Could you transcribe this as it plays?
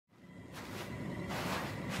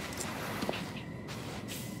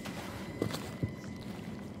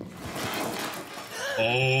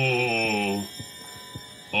Oh.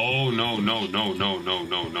 Oh no no no no no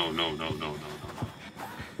no no no no no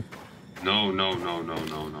no no no no no no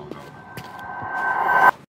no no.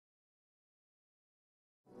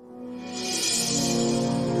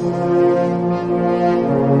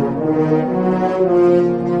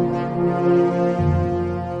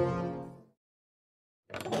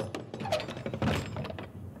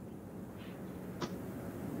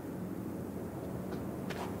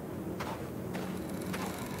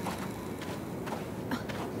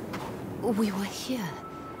 We were here.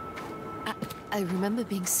 I remember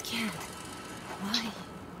being scared. Why?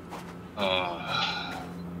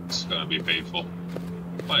 It's gonna be painful.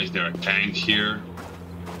 Why is there a tank here?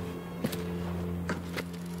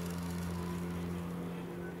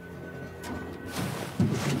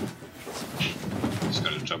 Just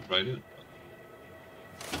gotta jump right in.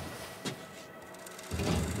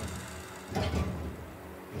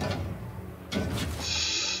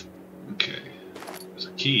 Okay. There's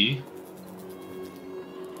a key.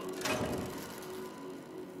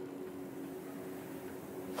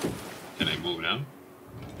 Can I move now?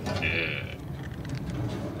 Yeah.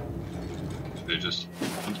 They just...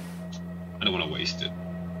 I don't want to waste it.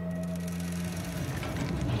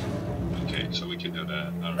 Okay, so we can do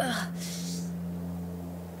that. Alright.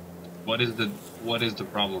 What is the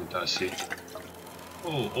problem, Tassi?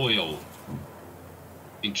 Oh, oil.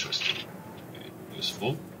 Interesting. Okay,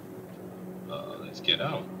 useful. Let's get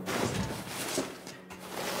out.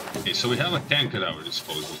 Okay, so we have a tank at our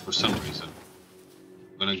disposal for some reason.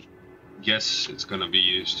 I'm gonna guess it's gonna be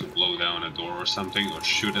used to blow down a door or something, or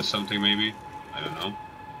shoot at something maybe. I don't know.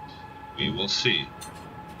 We will see.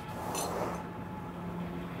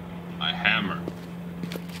 My hammer.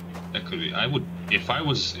 That could be. I would, if I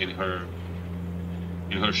was in her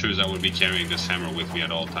shoes, I would be carrying this hammer with me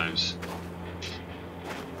at all times.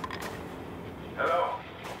 Hello.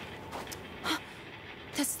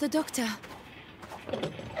 That's the doctor.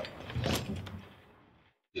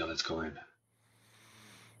 Yeah, let's go in.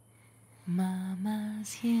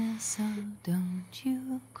 Mama's here, so don't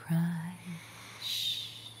you cry. Shh,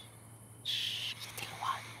 shh, little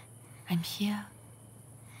one. I'm here.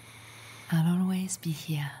 I'll always be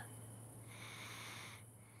here.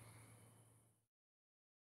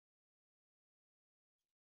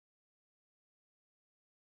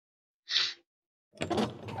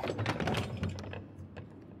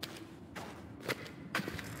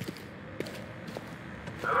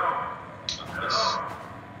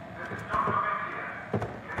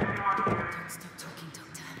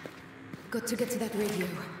 Got to get to that radio.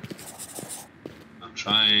 I'm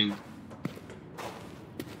trying.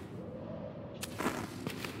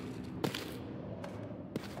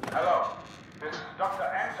 Hello. This is Dr.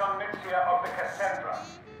 Amnesia of the Cassandra.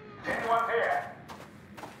 Is anyone there?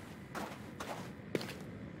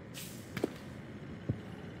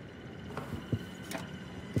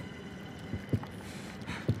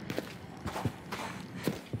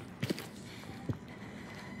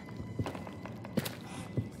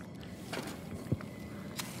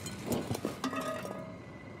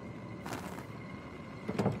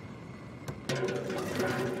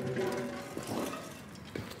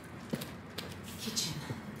 Kitchen.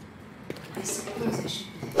 I suppose I should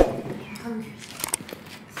be hungry,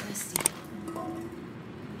 thirsty.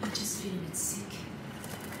 I just feel a bit sick.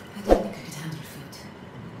 I don't think I could handle food.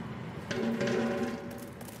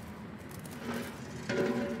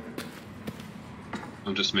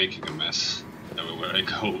 I'm just making a mess everywhere I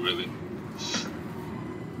go, really.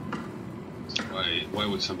 Why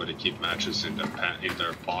would somebody keep matches in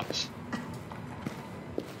their pots?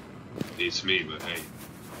 It's me, but hey.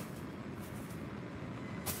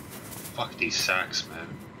 Fuck these sacks, man.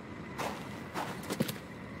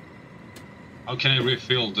 How can I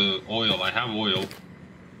refill the oil? I have oil.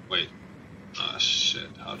 Wait. Ah, shit.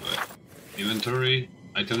 How do I... Inventory?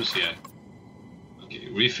 Items? Yeah. Okay,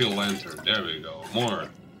 refill lantern. There we go. More.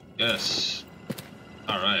 Yes.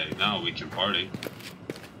 Alright, now we can party.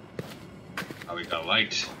 Now we got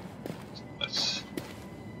light. Let's...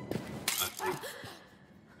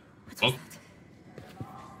 Oh.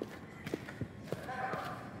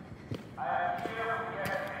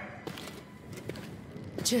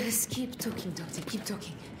 Just keep talking, Doctor. Keep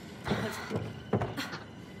talking.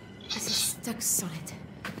 This is stuck solid.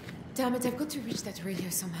 Damn it, I've got to reach that radio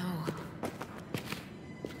somehow.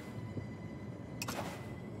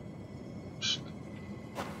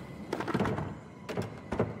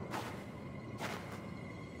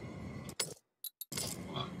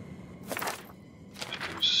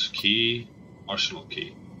 Key, arsenal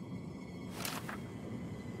key.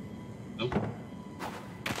 Nope.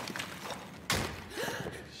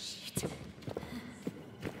 Shit.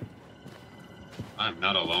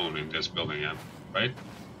 not alone in this building, right?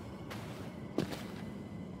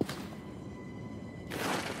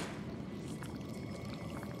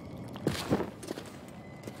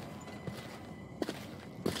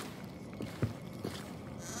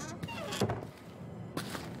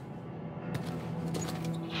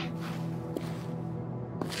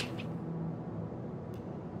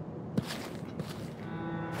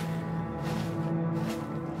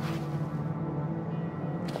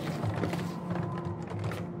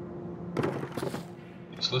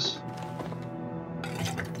 Useless.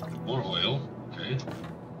 More oil, okay.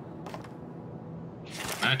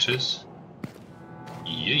 Matches.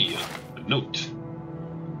 Yeah, a note.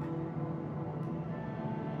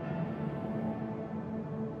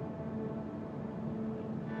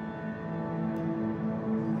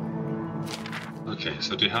 Okay,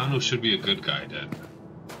 so Tejano should be a good guy then.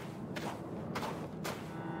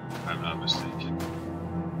 If I'm not mistaken.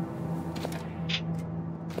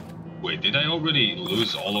 Wait, did I already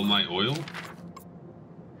lose all of my oil?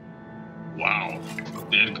 Wow,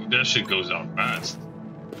 that shit goes out fast.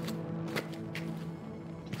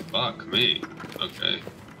 Fuck me. Okay.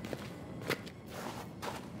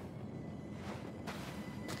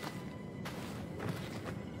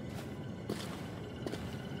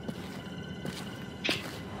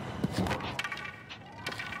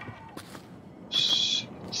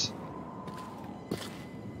 Shit.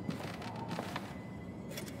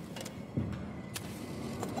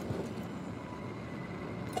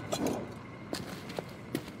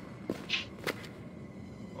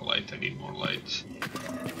 Light, I need more light.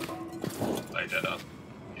 Light that up.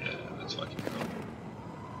 Yeah, that's fucking go.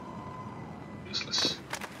 Useless.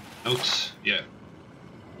 Notes, yeah.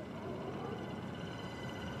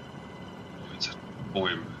 Oh, it's a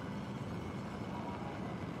poem.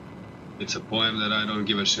 It's a poem that I don't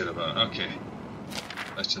give a shit about. Okay.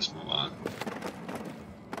 Let's just move on.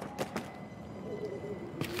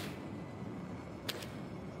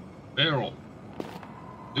 Barrel.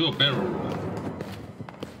 Do a barrel roll.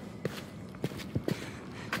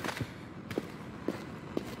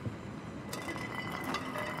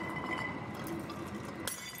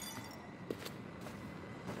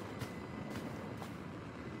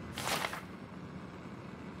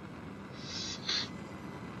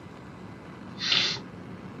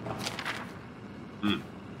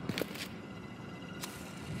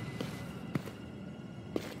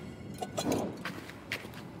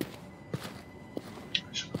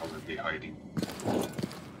 I should probably be hiding.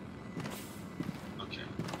 Okay.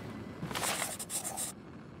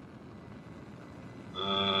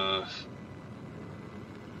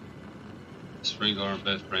 Spring arm,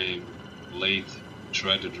 bed frame, lathe,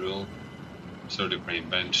 shredder drill, 30 frame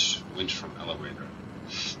bench, winch from elevator.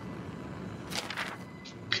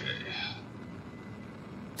 Okay.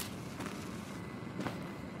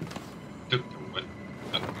 What?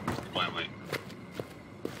 Why am I?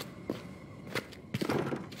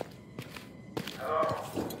 Hello,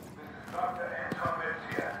 this is Dr.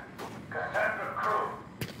 Amnesia. Cassandra crew,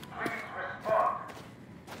 please respond.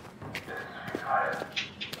 This is retired.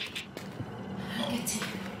 I'll get to you.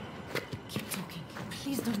 Keep talking.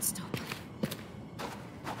 Please don't stop.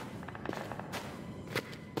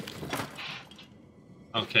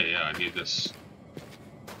 Okay, yeah, I need this.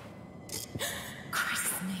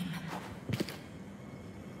 Christ's name.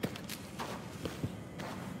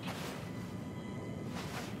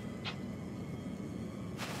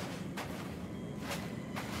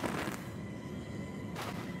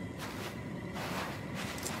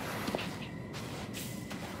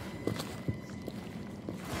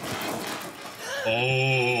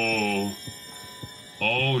 Oh.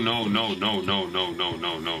 Oh no no no no no no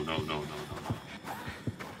no no no no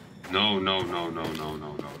no no no no no no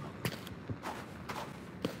no no.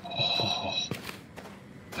 Oh,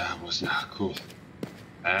 that was not cool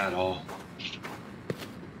at all.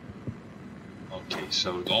 Okay,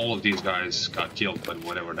 so all of these guys got killed, but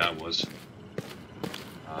whatever that was.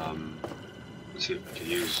 Let's see if I can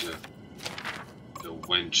use the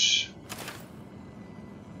winch.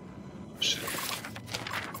 Shit.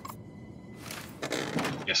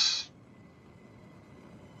 Yes.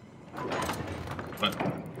 But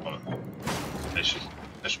I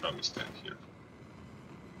should probably stand here.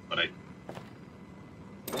 But it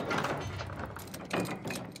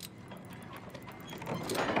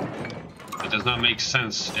does not make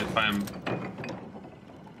sense if I'm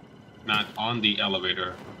not on the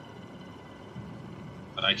elevator,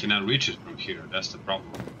 but I cannot reach it from here. That's the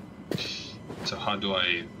problem. So how do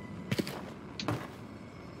I?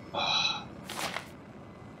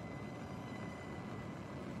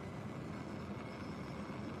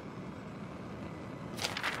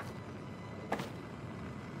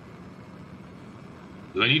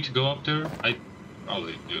 Do I need to go up there? I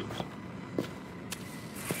probably do.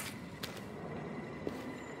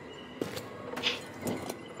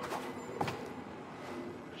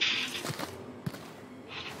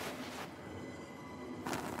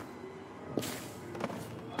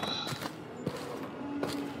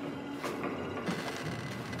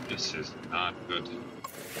 This is not good.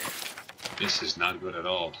 This is not good at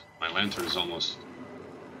all. My lantern is almost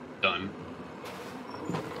done.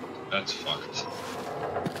 That's fucked.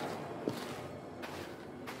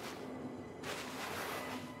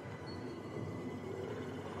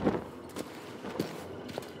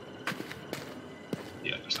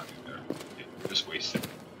 Yeah, there's nothing there. Okay, just waste it.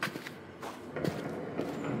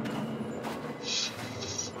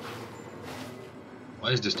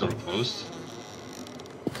 Why is this door closed?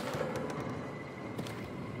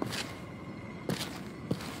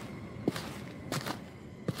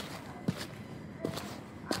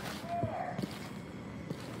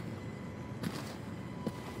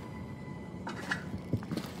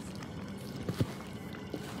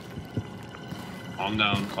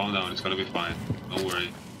 Calm down, it's gonna be fine. Don't worry.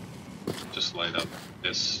 Just light up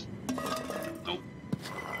this. Nope.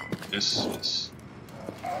 This is.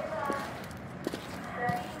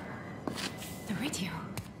 The radio.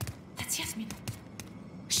 That's Yasmin.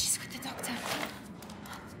 She's with the doctor.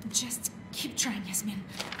 Just keep trying, Yasmin.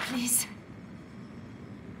 Please.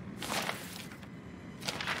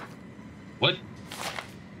 What?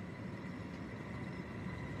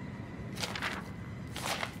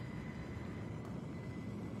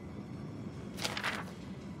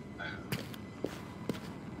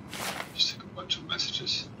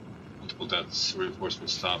 Reinforcement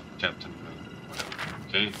stop, Captain, whatever,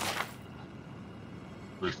 okay?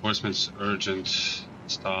 Reinforcements urgent,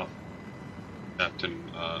 stop, Captain,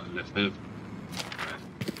 Lefebvre.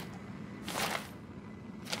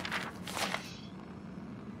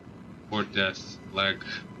 Report death, lag,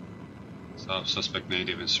 stop, suspect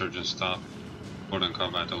native, insurgent, stop, report on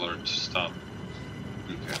combat alert, stop.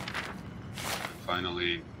 Okay.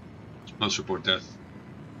 Finally, must report death.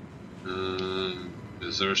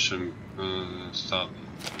 Desertion, stop.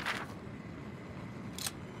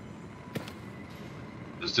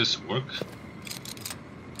 Does this work?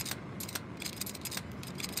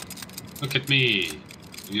 Look at me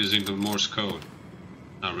using the Morse code.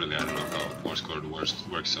 Not really, I don't know how Morse code works.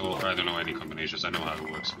 Oh, I don't know any combinations, I know how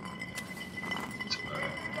it works.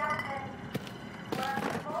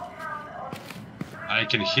 I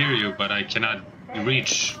can hear you, but I cannot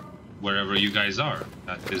reach wherever you guys are.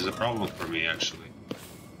 That is a problem for me, actually.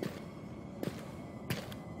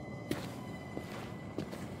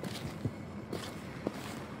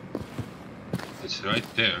 It's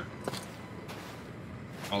right there.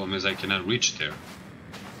 Problem is I cannot reach there.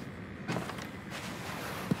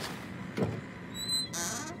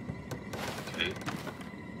 Okay.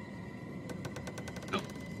 No,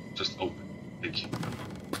 just open. Thank you.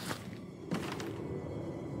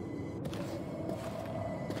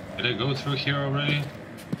 Did I go through here already?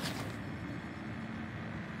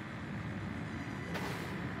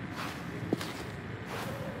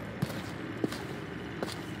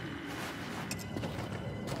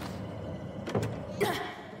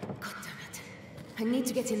 I need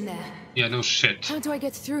to get in there. Yeah, no shit. How do I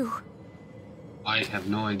get through? I have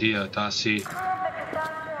no idea, Tassi.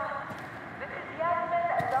 Cassandra, this is Yasmin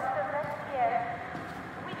and Dr. Messier.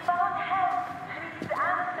 We found help. Please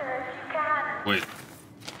answer if you can. Wait.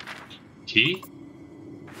 Key?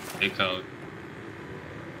 Take out.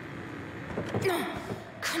 No,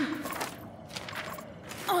 come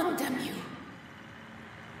on, damn you.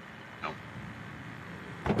 No.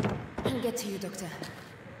 I'll get to you, Doctor.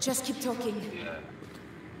 Just keep talking. Yeah.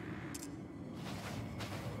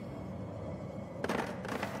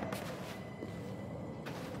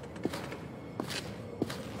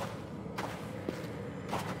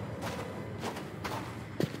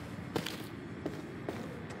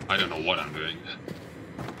 I don't know what I'm doing,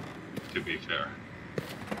 to be fair.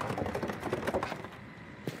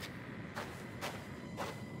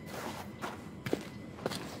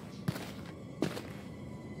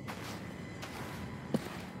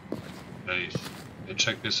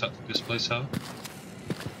 Check this place out.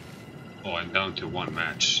 Oh, I'm down to one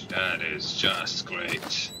match. That is just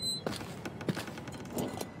great.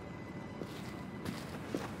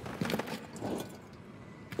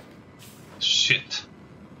 Shit.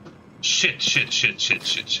 Shit.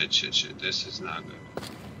 This is not good.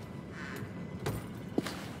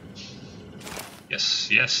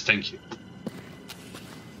 Yes, thank you.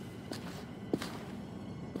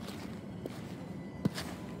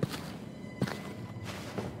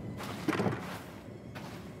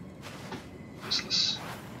 Useless.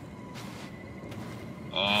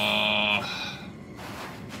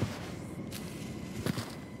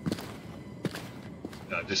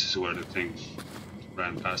 this is where the thing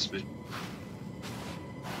ran past me.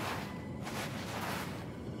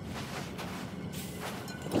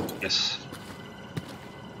 Yes.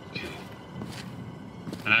 Okay.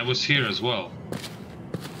 And I was here as well.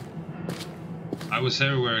 I was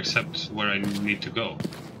everywhere except where I need to go.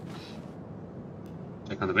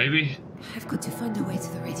 Check on the baby. I've got to find a way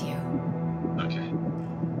to the radio. Okay.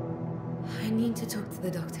 I need to talk to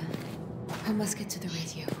the doctor. I must get to the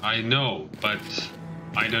radio. I know, but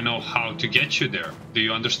I don't know how to get you there. Do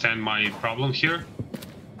you understand my problem here?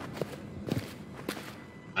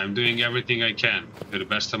 I'm doing everything I can to the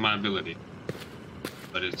best of my ability,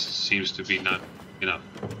 but it seems to be not enough.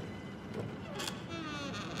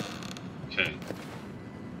 Okay.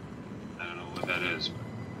 I don't know what that is, but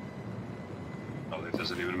probably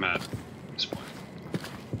doesn't even matter at this point.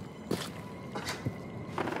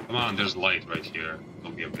 Come on, there's light right here.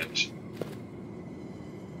 Don't be a bitch.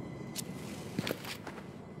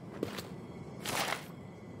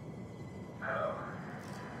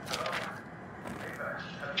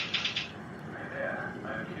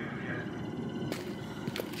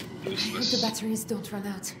 I hope the batteries don't run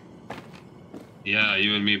out. Yeah,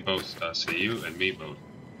 you and me both, Darcy. You and me both.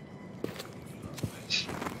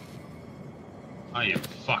 I am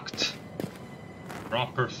fucked.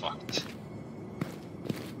 Proper fucked.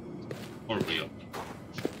 For real.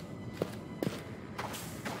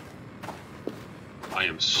 I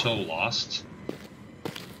am so lost.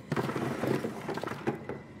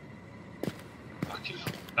 Fucking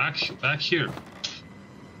hell. Back here.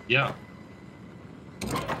 Yeah.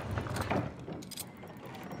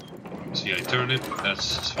 See, I turn it,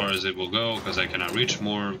 that's as far as it will go, because I cannot reach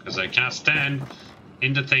more, because I can't stand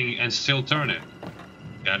in the thing and still turn it.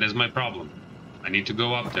 That is my problem. I need to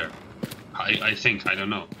go up there. I think, I don't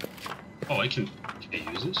know. Oh, can I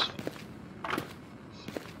use this?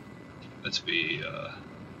 Let's be,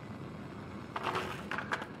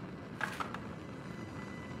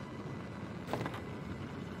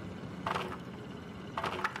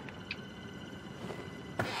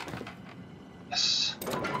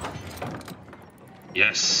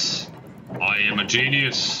 Yes, I am a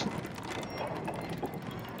genius.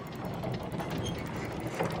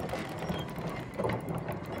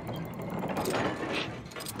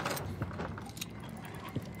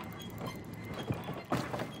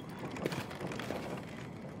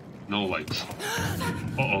 No light.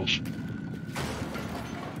 Uh-oh.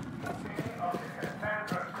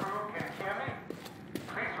 Cassandra crew can hear me?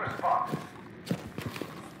 Please respond.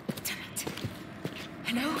 Damn it.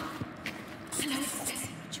 Hello? Hello?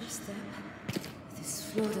 Just there. This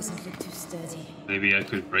floor doesn't look too sturdy. Maybe I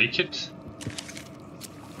could break it?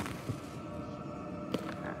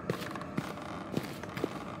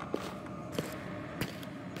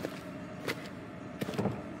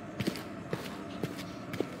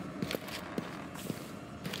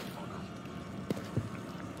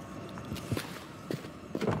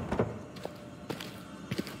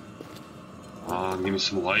 Give me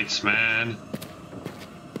some lights, man.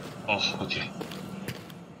 Oh, okay.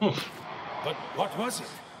 Oof. But what was it?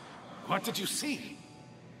 What did you see?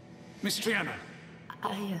 Miss Triana?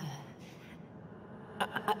 I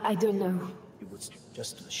don't know. It was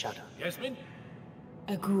just a shadow. Yasmin?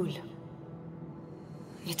 A ghoul.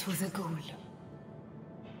 It was a ghoul.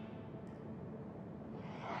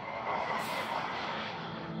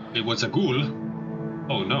 It was a ghoul?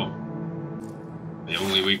 Oh no. The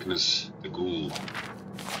only weakness, the ghoul.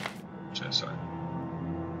 Sorry.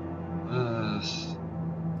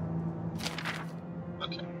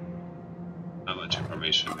 Okay. Not much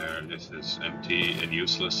information there. This is empty and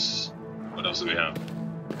useless. What else do we have?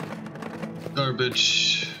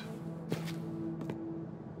 Garbage.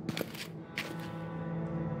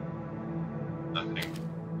 Nothing.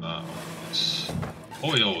 It's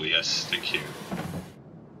oil, yes, thank you.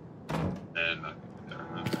 And nothing there.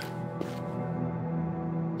 Okay.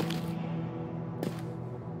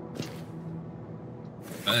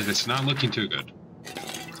 It's not looking too good.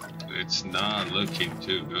 It's not looking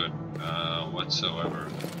too good whatsoever.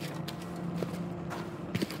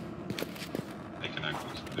 I cannot go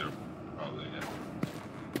through there, probably, yeah.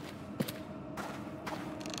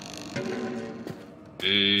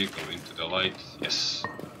 Okay, go into the light. Yes.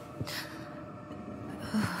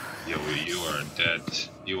 Yo, you are dead.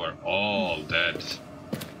 You are all dead.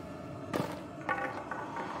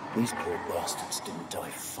 These poor bastards didn't die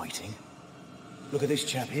fighting. Look at this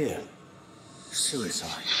chap here.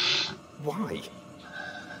 Suicide. Why?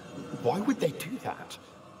 Why would they do that?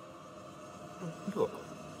 Look,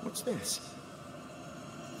 what's this?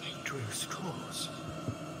 They drew straws.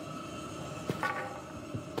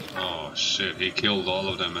 Oh shit, he killed all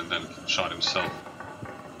of them and then shot himself.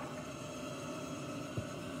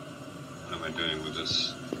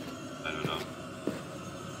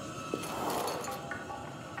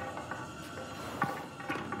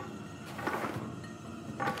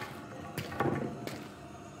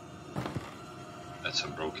 That's a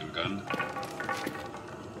broken gun.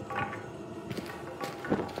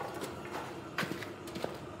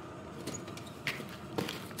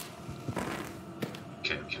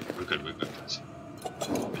 Okay, we're good, guys.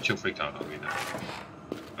 Don't you freak out on me now.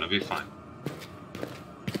 Gonna be fine.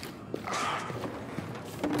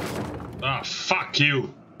 Ah, fuck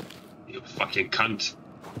you! You fucking cunt.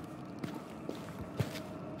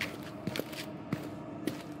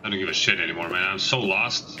 I don't give a shit anymore, man. I'm so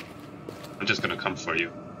lost. I'm just gonna come for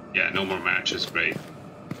you. Yeah, no more matches, great.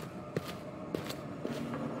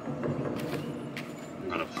 I'm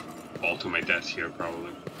gonna fall to my death here,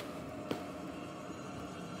 probably.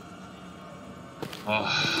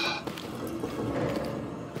 Oh.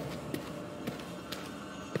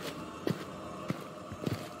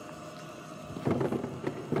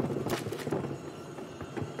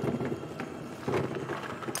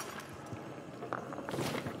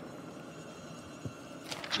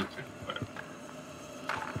 Okay, whatever.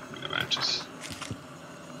 The matches.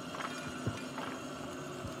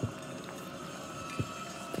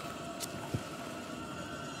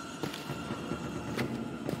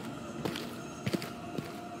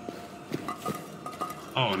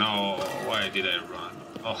 Oh no, why did I run?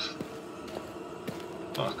 Oh,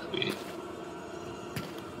 fuck me.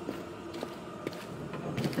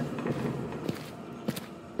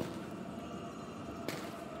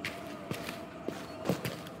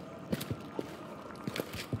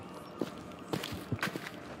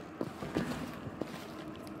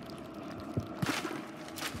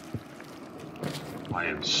 I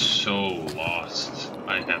am so lost.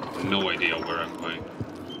 I have no idea where I'm going.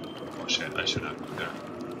 Oh shit, I should not go there.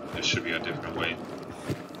 There should be a different way.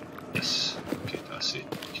 Yes. Okay, that's it.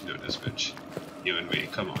 You can do this, bitch. You and me,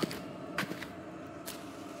 come on.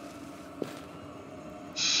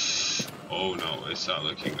 Oh no, it's not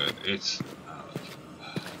looking good. It's not looking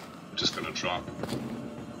good. I'm just gonna drop.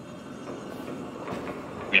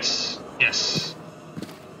 Yes. Yes.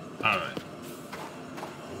 Alright.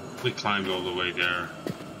 We climbed all the way there.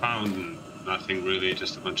 Found nothing really,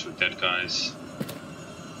 just a bunch of dead guys.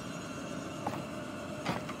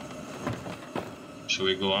 Should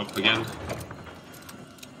we go up again?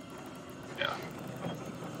 Yeah.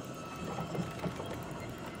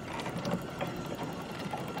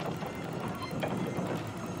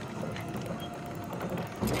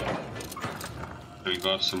 Can we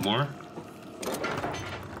go up some more?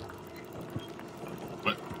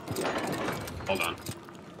 What? Hold on.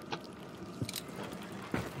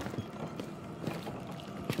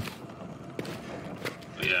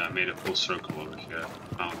 But yeah, I made a full circle over here.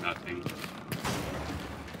 Found nothing.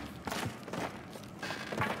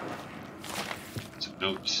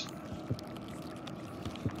 Notes.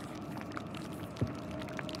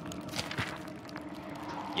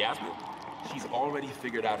 Yasmin, she's already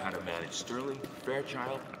figured out how to manage Sterling,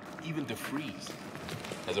 Fairchild, even DeFreeze.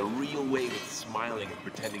 Has a real way with smiling and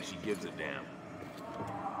pretending she gives a damn.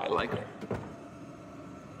 I like her.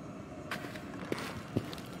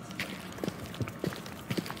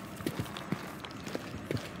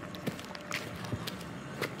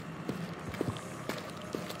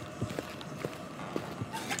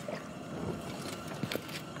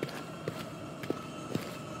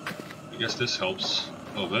 I guess this helps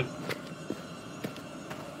a little bit.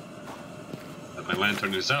 But my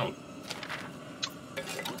lantern is out.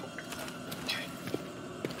 Okay.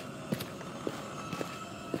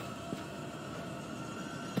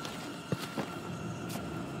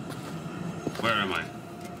 Where am I?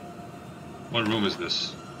 What room is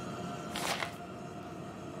this?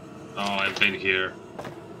 Oh, I've been here.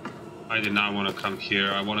 I did not want to come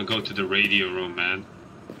here. I want to go to the radio room, man.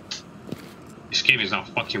 This game is not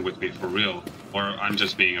fucking with me for real, or I'm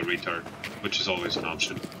just being a retard, which is always an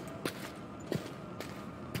option.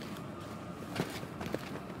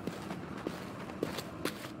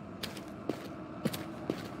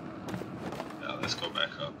 Yeah, let's go back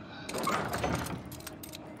up.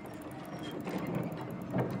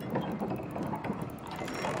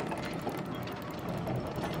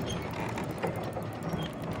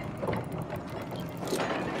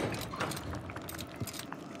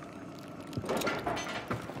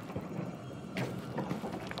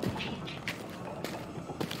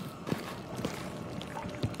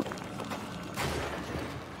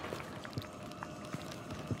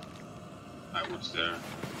 There.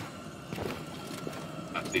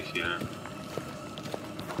 Nothing here.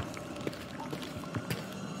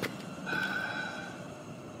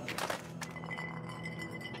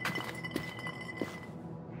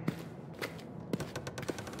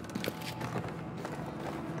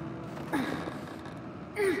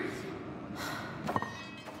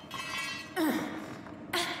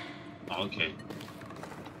 Okay.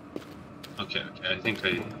 Okay, I think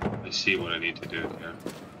I see what I need to do here.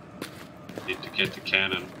 I need to get the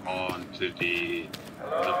cannon onto the...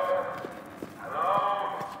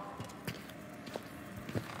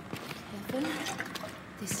 Weapon?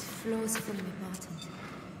 This flows from the bottom.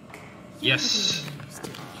 Yes!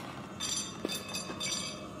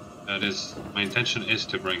 That is... My intention is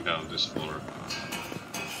to bring down this floor.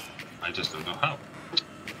 I just don't know how.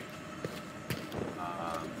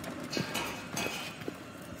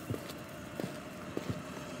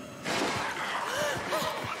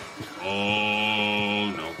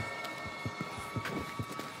 Oh no.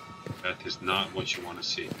 That is not what you want to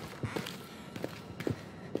see.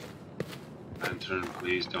 Lantern,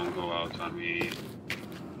 please don't go out on me.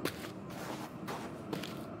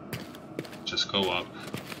 Just go up.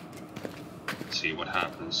 See what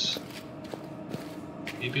happens.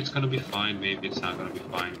 Maybe it's gonna be fine, maybe it's not gonna be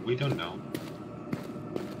fine. We don't know.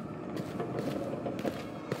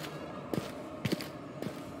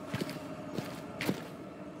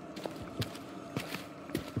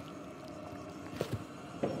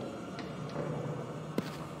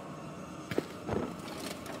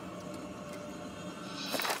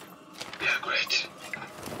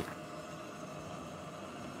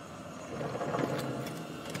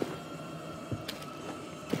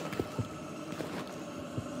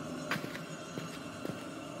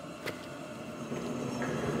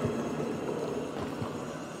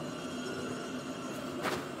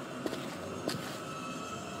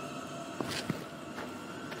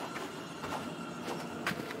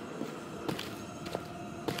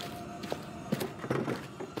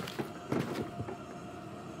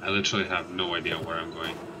 I literally have no idea where I'm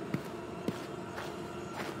going.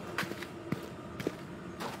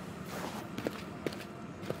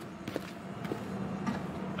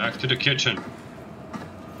 Back to the kitchen.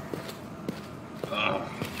 Ugh.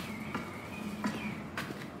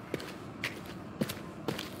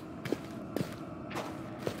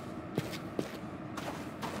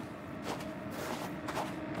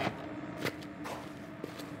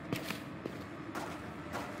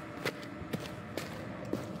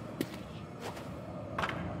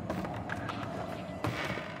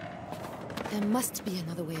 There must be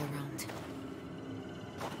another way around.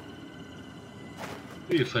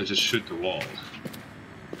 Maybe if I just shoot the wall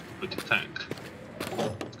with the tank.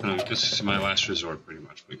 This is my last resort, pretty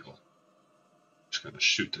much, people. Just gonna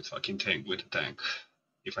shoot the fucking tank with the tank.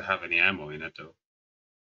 If I have any ammo in it, though.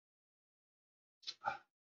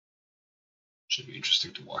 Should be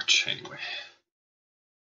interesting to watch, anyway.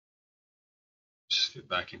 Just get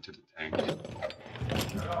back into the tank.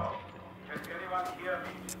 Hello? Can anyone hear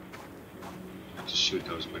me? Just shoot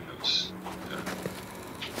those windows. There.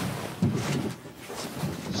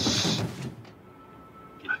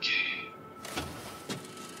 Okay.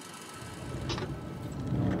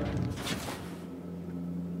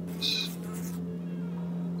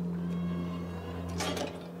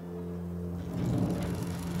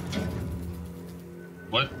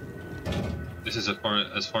 What? This is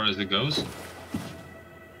as far as it goes?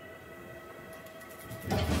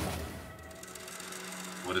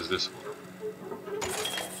 What is this for?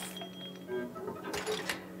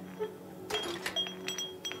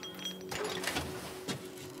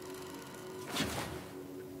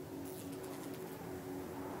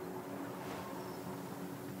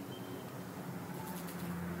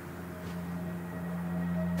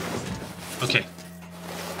 Okay.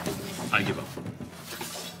 I give up.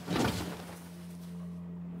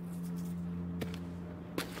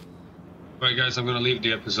 Alright guys, I'm gonna leave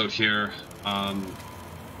the episode here. I'll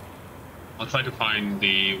try to find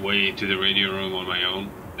the way to the radio room on my own,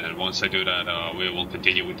 and once I do that, we will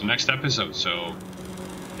continue with the next episode. So,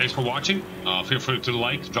 thanks for watching. Feel free to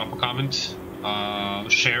like, drop a comment,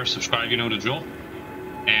 share, subscribe, you know the drill.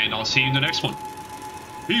 And I'll see you in the next one.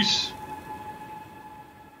 Peace!